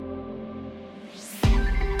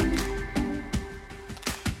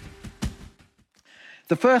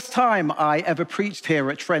The first time I ever preached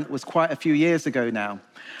here at Trent was quite a few years ago now.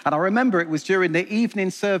 And I remember it was during the evening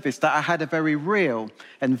service that I had a very real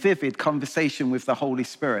and vivid conversation with the Holy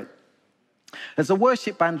Spirit. As the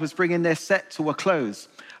worship band was bringing their set to a close,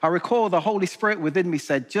 I recall the Holy Spirit within me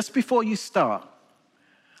said, just before you start,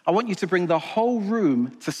 I want you to bring the whole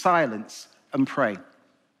room to silence and pray.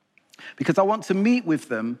 Because I want to meet with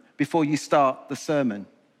them before you start the sermon.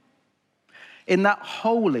 In that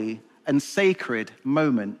holy and sacred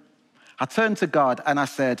moment, I turned to God and I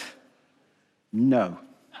said, no.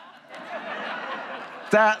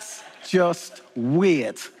 That's just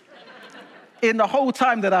weird. In the whole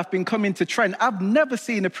time that I've been coming to Trent, I've never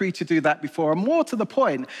seen a preacher do that before. And more to the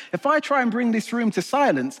point, if I try and bring this room to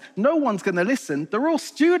silence, no one's going to listen. They're all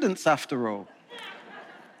students after all.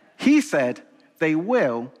 He said, they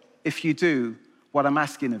will if you do what I'm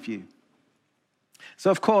asking of you. So,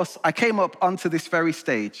 of course, I came up onto this very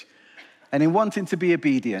stage, and in wanting to be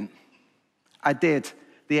obedient, I did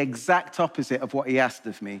the exact opposite of what he asked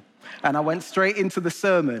of me, and I went straight into the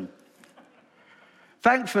sermon.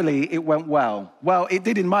 Thankfully, it went well. Well, it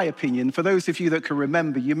did in my opinion. For those of you that can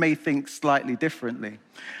remember, you may think slightly differently.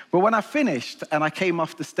 But when I finished and I came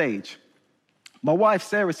off the stage, my wife,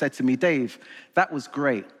 Sarah, said to me, Dave, that was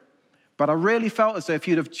great. But I really felt as though if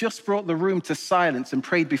you'd have just brought the room to silence and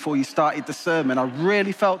prayed before you started the sermon, I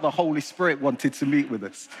really felt the Holy Spirit wanted to meet with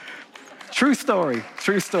us. True story,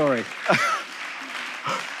 true story.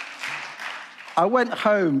 I went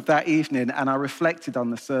home that evening and I reflected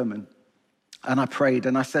on the sermon and I prayed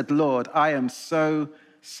and I said, Lord, I am so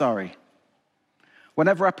sorry.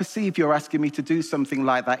 Whenever I perceive you're asking me to do something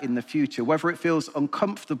like that in the future, whether it feels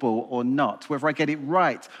uncomfortable or not, whether I get it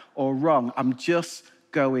right or wrong, I'm just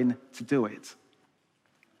going to do it.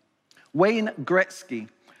 Wayne Gretzky,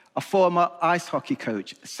 a former ice hockey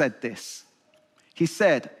coach, said this. He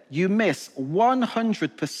said, you miss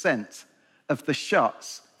 100% of the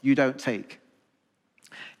shots you don't take.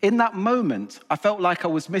 In that moment, I felt like I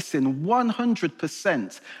was missing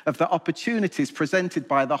 100% of the opportunities presented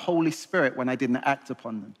by the Holy Spirit when I didn't act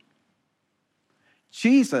upon them.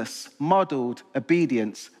 Jesus modeled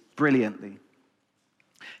obedience brilliantly.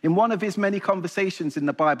 In one of his many conversations in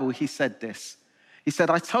the Bible, he said this. He said,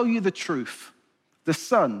 I tell you the truth. The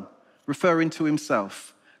Son, referring to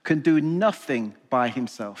himself, can do nothing by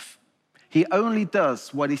himself. He only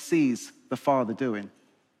does what he sees the Father doing.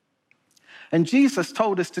 And Jesus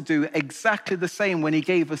told us to do exactly the same when he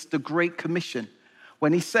gave us the Great Commission,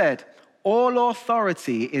 when he said, all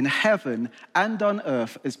authority in heaven and on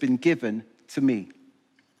earth has been given to me.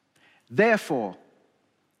 Therefore,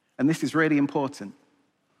 and this is really important,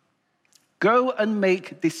 go and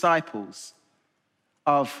make disciples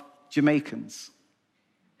of Jamaicans,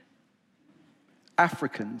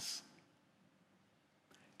 Africans,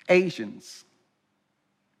 Asians,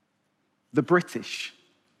 the British,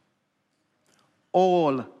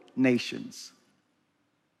 all nations,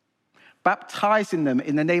 baptizing them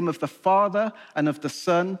in the name of the Father and of the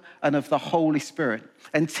Son and of the Holy Spirit,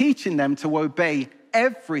 and teaching them to obey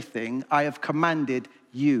everything I have commanded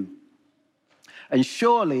you. And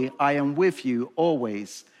surely I am with you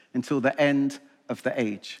always until the end of the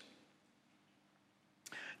age.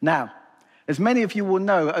 Now, as many of you will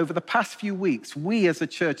know, over the past few weeks, we as a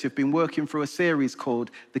church have been working through a series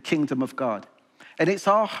called The Kingdom of God. And it's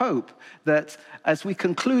our hope that as we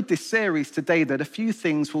conclude this series today, that a few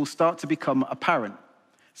things will start to become apparent,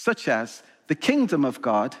 such as the kingdom of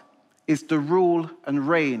God is the rule and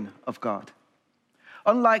reign of God.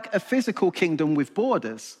 Unlike a physical kingdom with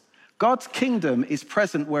borders, God's kingdom is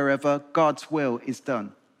present wherever God's will is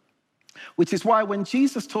done. Which is why when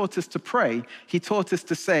Jesus taught us to pray, he taught us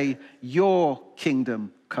to say, your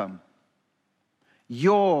kingdom come.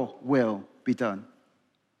 Your will be done.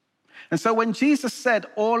 And so when Jesus said,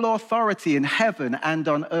 all authority in heaven and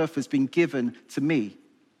on earth has been given to me,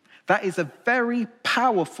 that is a very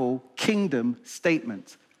powerful kingdom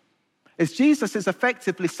statement. As Jesus is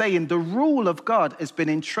effectively saying, the rule of God has been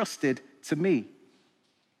entrusted to me.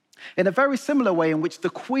 In a very similar way in which the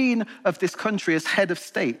Queen of this country as head of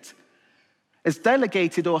state has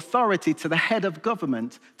delegated authority to the head of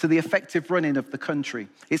government to the effective running of the country.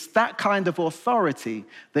 It's that kind of authority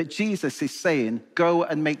that Jesus is saying, go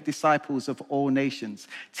and make disciples of all nations,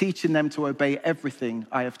 teaching them to obey everything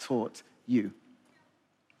I have taught you.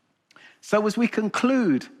 So as we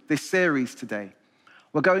conclude this series today,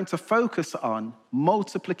 we're going to focus on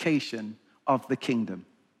multiplication of the kingdom.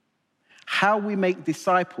 How we make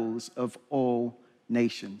disciples of all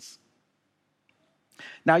nations.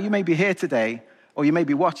 Now, you may be here today or you may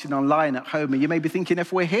be watching online at home, and you may be thinking,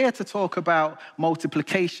 if we're here to talk about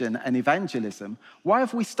multiplication and evangelism, why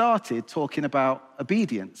have we started talking about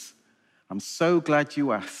obedience? I'm so glad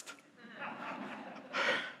you asked.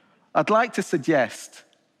 I'd like to suggest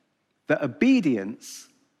that obedience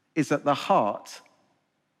is at the heart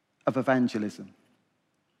of evangelism.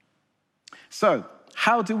 So,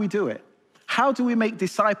 how do we do it? How do we make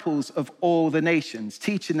disciples of all the nations,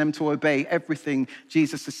 teaching them to obey everything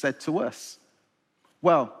Jesus has said to us?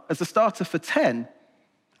 Well, as a starter for 10,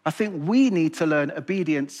 I think we need to learn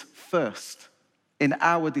obedience first in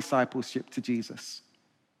our discipleship to Jesus.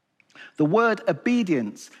 The word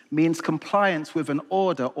obedience means compliance with an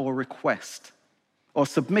order or request, or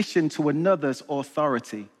submission to another's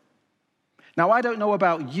authority. Now, I don't know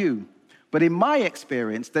about you, but in my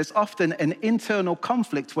experience, there's often an internal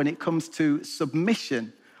conflict when it comes to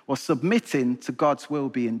submission or submitting to God's will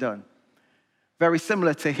being done. Very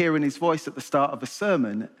similar to hearing his voice at the start of a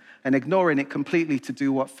sermon and ignoring it completely to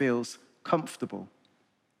do what feels comfortable.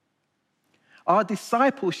 Our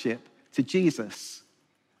discipleship to Jesus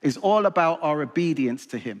is all about our obedience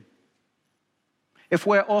to him. If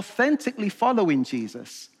we're authentically following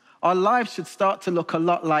Jesus, our lives should start to look a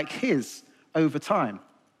lot like his over time,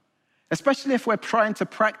 especially if we're trying to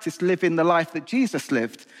practice living the life that Jesus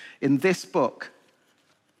lived in this book,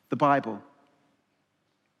 the Bible.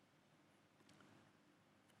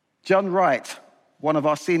 John Wright, one of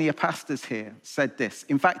our senior pastors here, said this.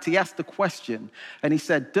 In fact, he asked the question, and he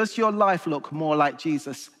said, does your life look more like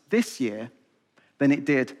Jesus this year than it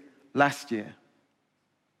did last year?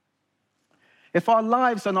 If our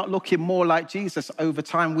lives are not looking more like Jesus over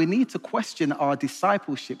time, we need to question our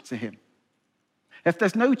discipleship to him. If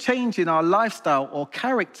there's no change in our lifestyle or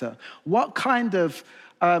character, what kind of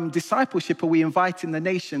discipleship are we inviting the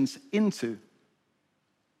nations into?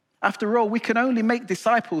 After all, we can only make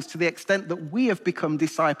disciples to the extent that we have become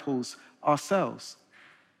disciples ourselves.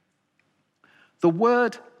 The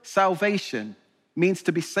word salvation means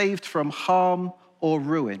to be saved from harm or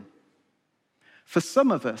ruin. For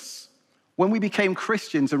some of us, when we became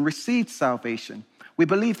Christians and received salvation, we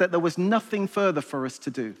believed that there was nothing further for us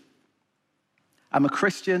to do. I'm a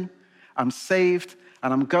Christian, I'm saved,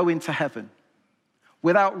 and I'm going to heaven,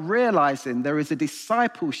 without realizing there is a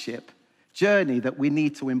discipleship journey that we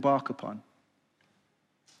need to embark upon.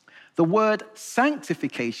 The word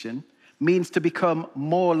sanctification means to become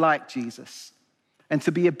more like Jesus and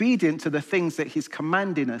to be obedient to the things that he's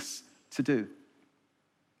commanding us to do.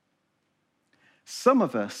 Some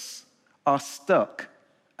of us are stuck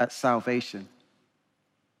at salvation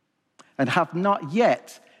and have not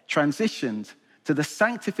yet transitioned to the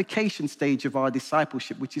sanctification stage of our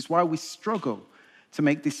discipleship, which is why we struggle to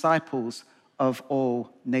make disciples of all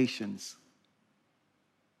nations.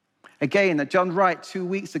 Again, John Wright 2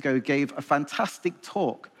 weeks ago gave a fantastic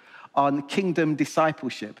talk on kingdom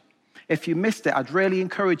discipleship. If you missed it, I'd really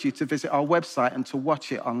encourage you to visit our website and to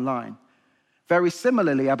watch it online. Very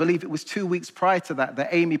similarly, I believe it was 2 weeks prior to that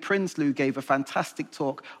Amy Prinsloo gave a fantastic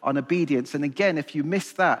talk on obedience. And again, if you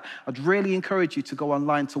missed that, I'd really encourage you to go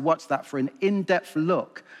online to watch that for an in-depth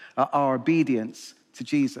look at our obedience to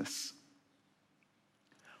Jesus.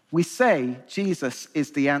 We say Jesus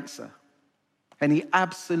is the answer, and he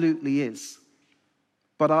absolutely is.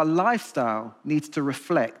 But our lifestyle needs to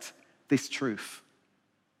reflect this truth.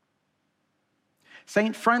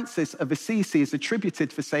 St. Francis of Assisi is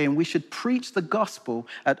attributed for saying we should preach the gospel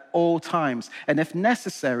at all times, and if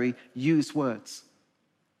necessary, use words.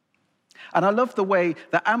 And I love the way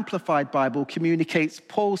the Amplified Bible communicates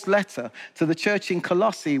Paul's letter to the church in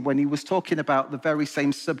Colossae when he was talking about the very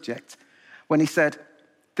same subject, when he said,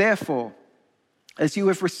 therefore, as you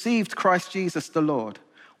have received Christ Jesus the Lord,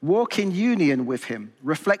 walk in union with him,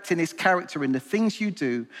 reflecting his character in the things you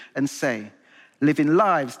do and say, living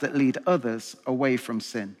lives that lead others away from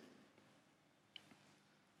sin.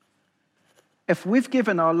 If we've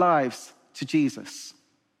given our lives to Jesus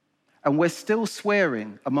and we're still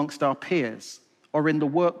swearing amongst our peers or in the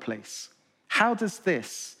workplace, how does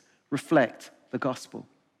this reflect the gospel?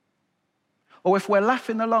 Or if we're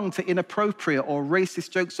laughing along to inappropriate or racist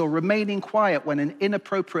jokes or remaining quiet when an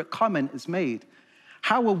inappropriate comment is made,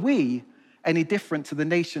 how are we any different to the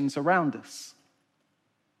nations around us?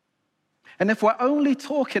 And if we're only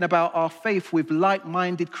talking about our faith with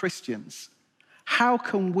like-minded Christians, how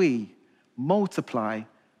can we multiply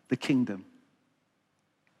the kingdom?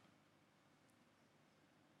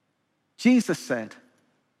 Jesus said,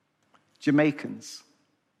 Jamaicans,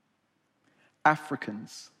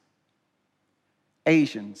 Africans,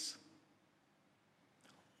 Asians,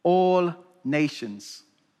 all nations.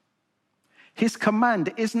 His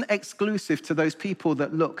command isn't exclusive to those people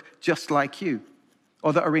that look just like you.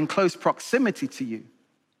 or that are in close proximity to you,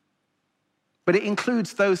 but it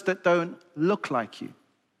includes those that don't look like you,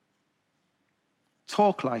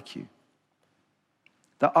 talk like you,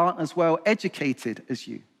 that aren't as well educated as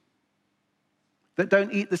you, that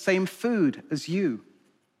don't eat the same food as you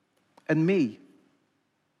and me.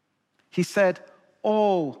 He said,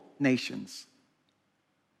 all nations.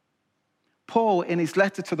 Paul, in his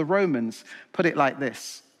letter to the Romans, put it like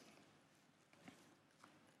this: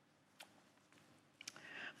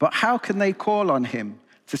 but how can they call on him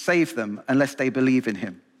to save them unless they believe in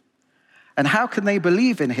him? And how can they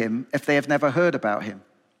believe in him if they have never heard about him?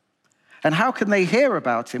 And how can they hear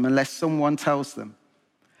about him unless someone tells them?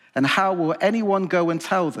 And how will anyone go and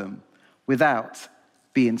tell them without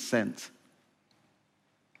being sent?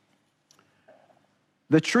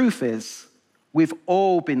 The truth is, we've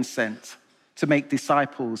all been sent to make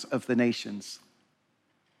disciples of the nations.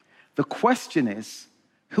 The question is,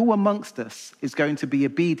 who amongst us is going to be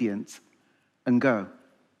obedient and go?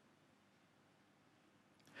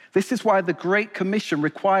 This is why the Great Commission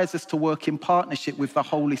requires us to work in partnership with the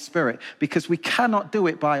Holy Spirit, because we cannot do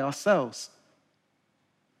it by ourselves.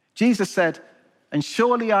 Jesus said, and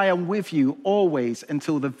surely I am with you always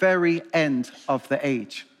until the very end of the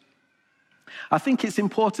age. I think it's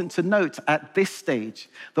important to note at this stage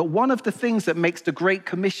that one of the things that makes the Great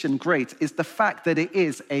Commission great is the fact that it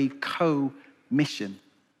is a co-mission.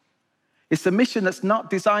 It's a mission that's not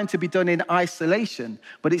designed to be done in isolation,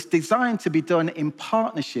 but it's designed to be done in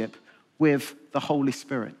partnership with the Holy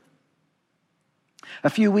Spirit. A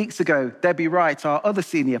few weeks ago, Debbie Wright, our other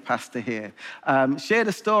senior pastor here, shared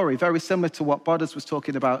a story very similar to what Bodders was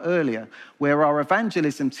talking about earlier, where our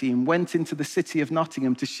evangelism team went into the city of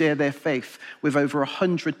Nottingham to share their faith with over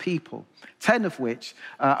 100 people, 10 of which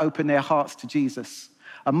opened their hearts to Jesus.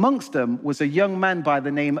 Amongst them was a young man by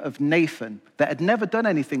the name of Nathan that had never done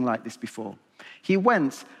anything like this before. He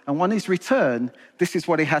went, and on his return, this is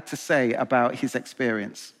what he had to say about his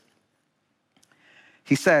experience.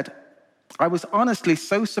 He said, I was honestly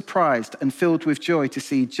so surprised and filled with joy to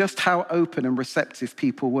see just how open and receptive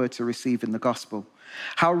people were to receiving the gospel,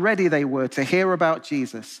 how ready they were to hear about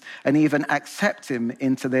Jesus and even accept him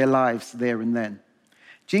into their lives there and then.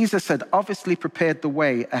 Jesus had obviously prepared the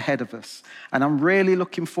way ahead of us, and I'm really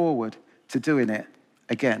looking forward to doing it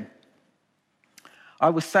again.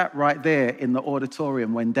 I was sat right there in the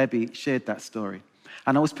auditorium when Debbie shared that story,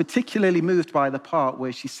 and I was particularly moved by the part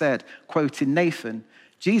where she said, quoting Nathan,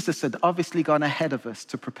 Jesus had obviously gone ahead of us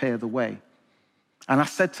to prepare the way. And I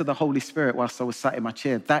said to the Holy Spirit whilst I was sat in my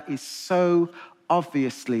chair, that is so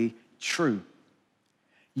obviously true.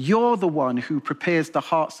 You're the one who prepares the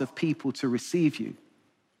hearts of people to receive you.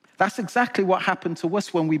 That's exactly what happened to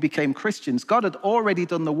us when we became Christians. God had already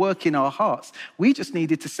done the work in our hearts. We just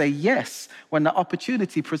needed to say yes when the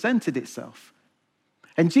opportunity presented itself.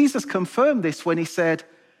 And Jesus confirmed this when he said,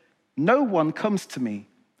 no one comes to me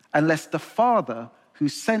unless the Father who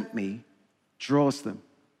sent me draws them.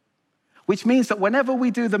 Which means that whenever we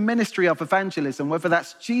do the ministry of evangelism, whether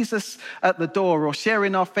that's Jesus at the door or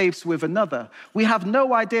sharing our faiths with another, we have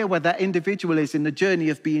no idea where that individual is in the journey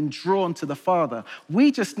of being drawn to the Father.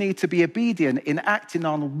 We just need to be obedient in acting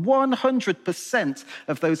on 100%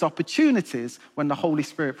 of those opportunities when the Holy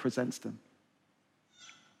Spirit presents them.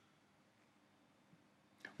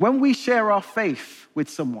 When we share our faith with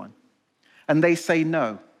someone and they say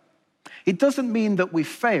no, it doesn't mean that we've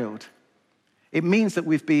failed. It means that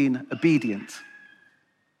we've been obedient.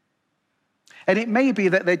 And it may be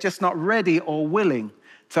that they're just not ready or willing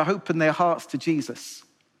to open their hearts to Jesus.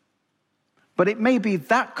 But it may be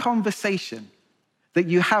that conversation that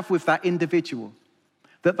you have with that individual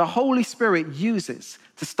that the Holy Spirit uses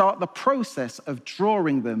to start the process of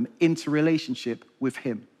drawing them into relationship with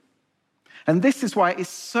him. And this is why it's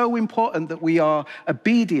so important that we are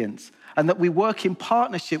obedient and that we work in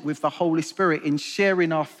partnership with the Holy Spirit in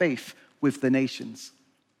sharing our faith with the nations.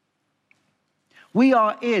 We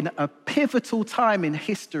are in a pivotal time in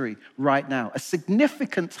history right now, a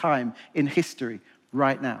significant time in history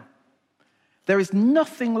right now. There is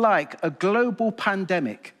nothing like a global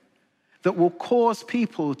pandemic that will cause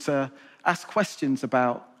people to ask questions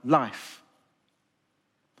about life,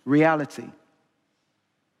 reality,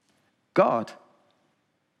 God.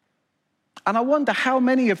 And I wonder how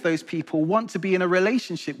many of those people want to be in a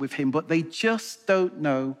relationship with him, but they just don't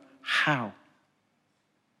know how.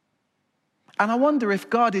 And I wonder if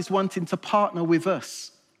God is wanting to partner with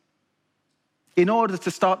us in order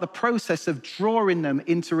to start the process of drawing them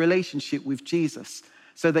into relationship with Jesus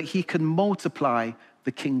so that he can multiply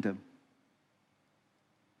the kingdom.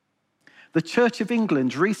 The Church of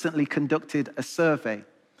England recently conducted a survey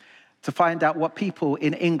to find out what people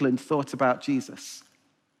in England thought about Jesus.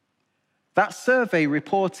 That survey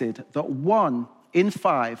reported that 1 in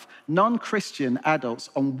 5 non-Christian adults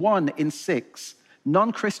and 1 in 6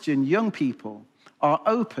 non-Christian young people are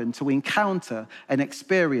open to encounter and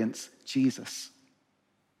experience Jesus.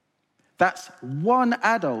 That's 1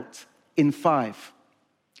 adult in 5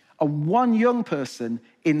 and 1 young person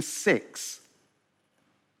in 6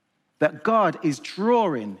 that God is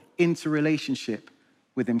drawing into relationship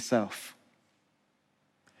with himself.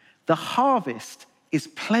 The harvest is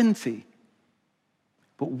plenty,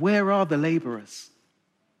 but where are the laborers?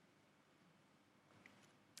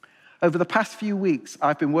 Over the past few weeks,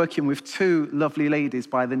 I've been working with 2 lovely ladies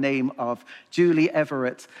by the name of Julie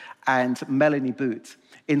Everett and Melanie Boot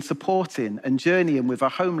in supporting and journeying with a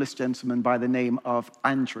homeless gentleman by the name of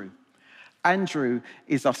Andrew. Andrew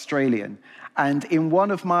is Australian, and in one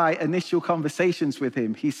of my initial conversations with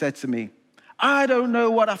him, he said to me, "I don't know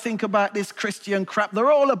what I think about this Christian crap.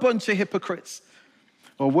 They're all a bunch of hypocrites."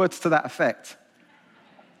 Or words to that effect.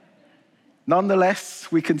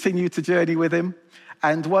 Nonetheless, we continued to journey with him,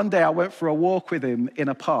 and one day I went for a walk with him in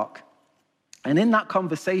a park. And in that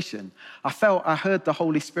conversation, I heard the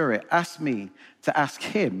Holy Spirit ask me to ask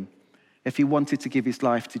him if he wanted to give his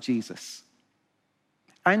life to Jesus.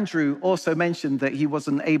 Andrew also mentioned that he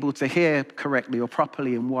wasn't able to hear correctly or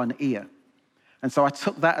properly in one ear. And so I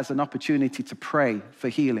took that as an opportunity to pray for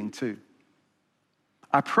healing too.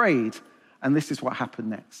 I prayed, and this is what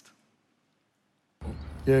happened next.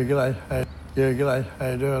 Yeah, g'day. G'day. How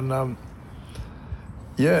you doing?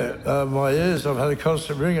 My ears, I've had a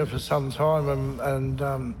constant ringing for some time,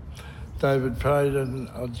 and David prayed, and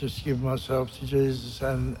I'll just give myself to Jesus,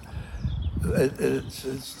 and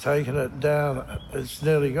it's taken it down. It's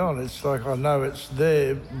nearly gone. It's like I know it's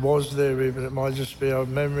there, was there even. It might just be a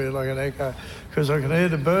memory, like an echo, because I can hear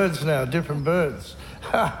the birds now, different birds.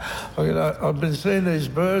 I've been seeing these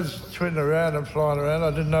birds twitting around and flying around. I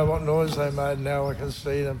didn't know what noise they made. Now I can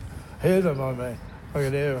see them, hear them, I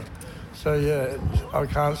can hear them. So yeah, I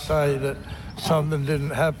can't say that something didn't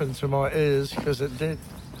happen to my ears, because it did.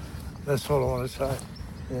 That's all I want to say,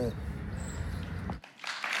 yeah.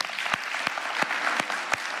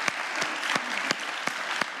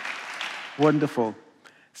 Wonderful.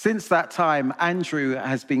 Since that time, Andrew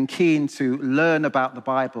has been keen to learn about the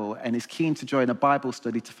Bible and is keen to join a Bible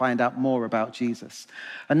study to find out more about Jesus.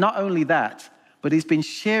 And not only that, but he's been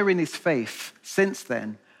sharing his faith since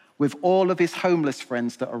then with all of his homeless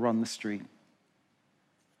friends that are on the street,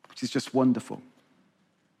 which is just wonderful.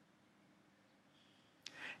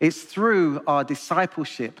 It's through our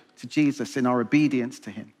discipleship to Jesus and our obedience to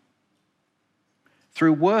him,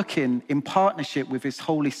 through working in partnership with his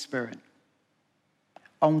Holy Spirit,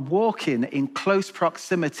 on walking in close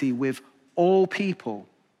proximity with all people,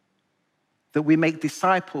 that we make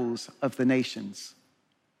disciples of the nations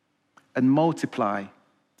and multiply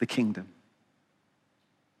the kingdom.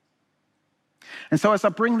 And so as I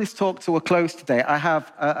bring this talk to a close today, I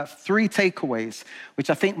have 3 takeaways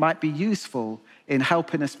which I think might be useful in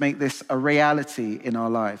helping us make this a reality in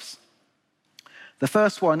our lives. The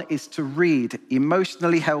first one is to read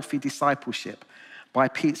Emotionally Healthy Discipleship by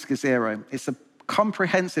Pete Scazzero. It's a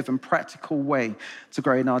comprehensive and practical way to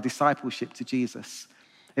grow in our discipleship to Jesus.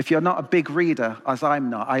 If you're not a big reader, as I'm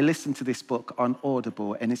not, I listen to this book on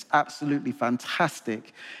Audible, and it's absolutely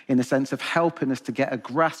fantastic in the sense of helping us to get a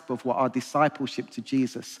grasp of what our discipleship to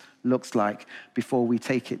Jesus looks like before we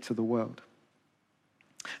take it to the world.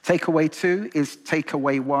 Takeaway 2 is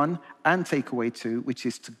takeaway 1 and takeaway 2, which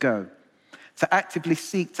is to go. To actively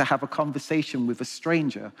seek to have a conversation with a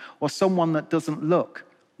stranger or someone that doesn't look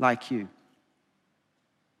like you.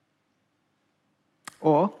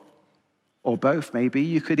 Or both, maybe.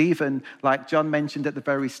 You could even, like John mentioned at the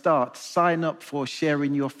very start, sign up for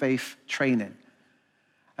Sharing Your Faith training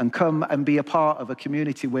and come and be a part of a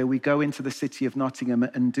community where we go into the city of Nottingham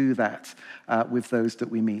and do that with those that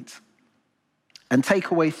we meet. And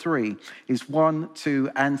takeaway 3 is 1, 2,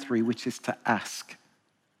 and 3, which is to ask.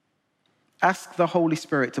 Ask the Holy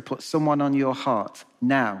Spirit to put someone on your heart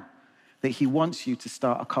now that he wants you to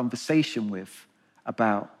start a conversation with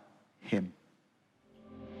about him.